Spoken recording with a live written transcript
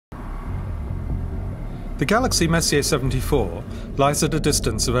The galaxy Messier 74 lies at a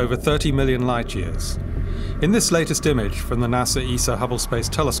distance of over 30 million light-years. In this latest image from the NASA ESA Hubble Space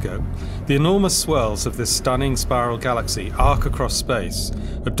Telescope, the enormous swirls of this stunning spiral galaxy arc across space,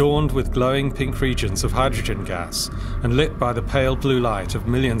 adorned with glowing pink regions of hydrogen gas and lit by the pale blue light of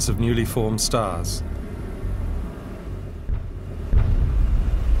millions of newly formed stars.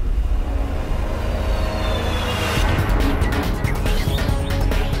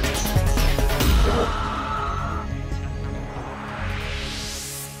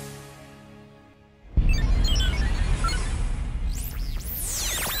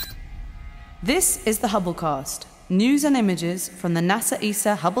 This is the Hubblecast, news and images from the NASA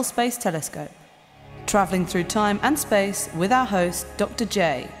ESA Hubble Space Telescope. Travelling through time and space with our host, Dr.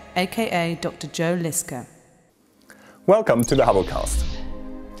 J, aka Dr. Joe Liske. Welcome to the Hubblecast.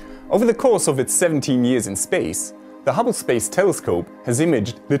 Over the course of its 17 years in space, the Hubble Space Telescope has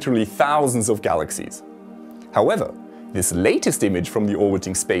imaged literally thousands of galaxies. However, this latest image from the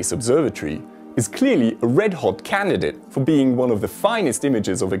orbiting Space Observatory is clearly a red-hot candidate for being one of the finest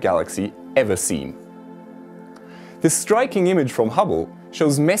images of a galaxy ever seen. This striking image from Hubble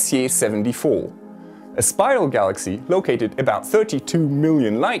shows Messier 74, a spiral galaxy located about 32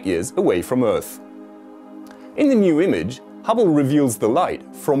 million light-years away from Earth. In the new image, Hubble reveals the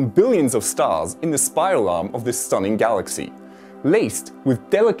light from billions of stars in the spiral arm of this stunning galaxy, laced with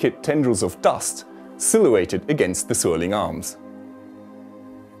delicate tendrils of dust silhouetted against the swirling arms.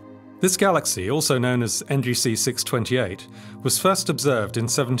 This galaxy, also known as NGC 628, was first observed in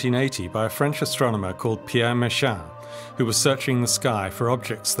 1780 by a French astronomer called Pierre Messier, who was searching the sky for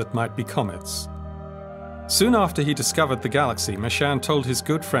objects that might be comets. Soon after he discovered the galaxy, Messier told his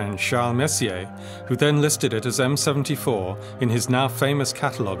good friend Charles Messier, who then listed it as M74 in his now famous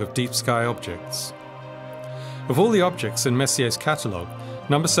catalogue of deep sky objects. Of all the objects in Messier's catalogue,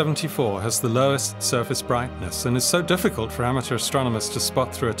 number 74 has the lowest surface brightness and is so difficult for amateur astronomers to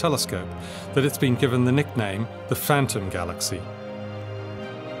spot through a telescope that it's been given the nickname the Phantom Galaxy.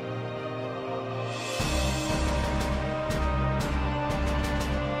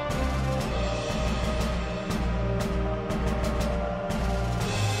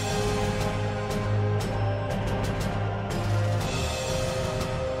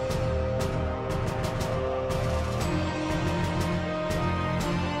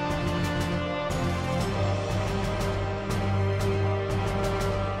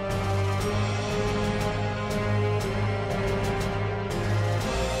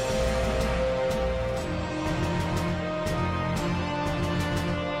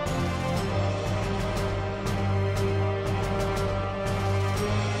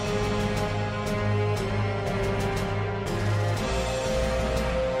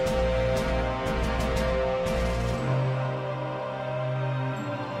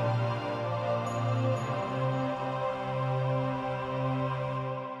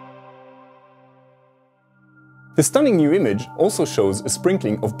 The stunning new image also shows a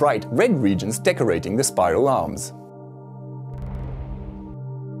sprinkling of bright red regions decorating the spiral arms.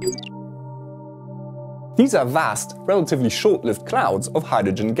 These are vast, relatively short-lived clouds of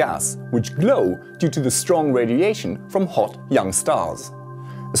hydrogen gas, which glow due to the strong radiation from hot, young stars.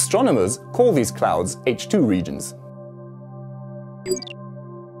 Astronomers call these clouds H2 regions.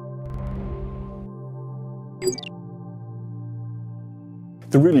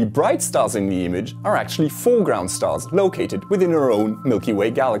 The really bright stars in the image are actually foreground stars located within our own Milky Way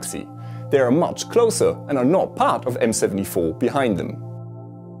galaxy. They are much closer and are not part of M74 behind them.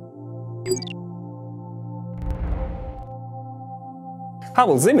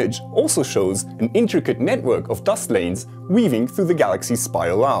 Hubble's image also shows an intricate network of dust lanes weaving through the galaxy's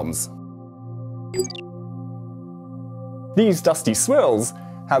spiral arms. These dusty swirls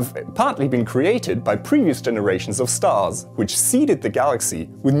have partly been created by previous generations of stars, which seeded the galaxy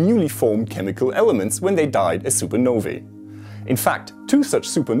with newly formed chemical elements when they died as supernovae. In fact, 2 such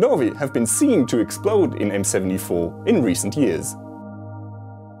supernovae have been seen to explode in M74 in recent years.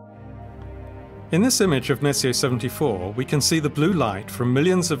 In this image of Messier 74, we can see the blue light from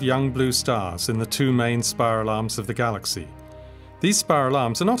millions of young blue stars in the 2 main spiral arms of the galaxy. These spiral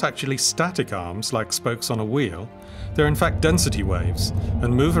arms are not actually static arms like spokes on a wheel. They're in fact density waves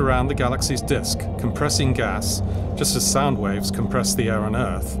and move around the galaxy's disk, compressing gas, just as sound waves compress the air on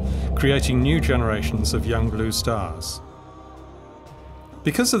Earth, creating new generations of young blue stars.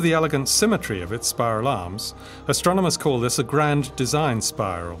 Because of the elegant symmetry of its spiral arms, astronomers call this a grand design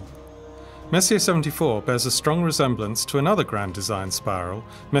spiral. Messier 74 bears a strong resemblance to another grand design spiral,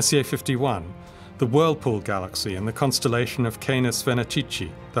 Messier 51, the Whirlpool galaxy in the constellation of Canis Venatici,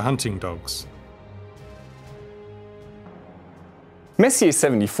 the hunting dogs. Messier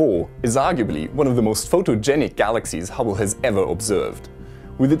 74 is arguably one of the most photogenic galaxies Hubble has ever observed.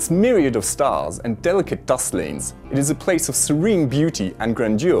 With its myriad of stars and delicate dust lanes, it is a place of serene beauty and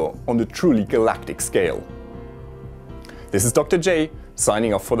grandeur on a truly galactic scale. This is Dr. J,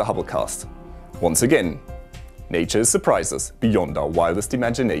 signing off for the Hubblecast. Once again, nature has surprised us beyond our wildest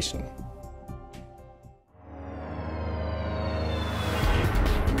imagination.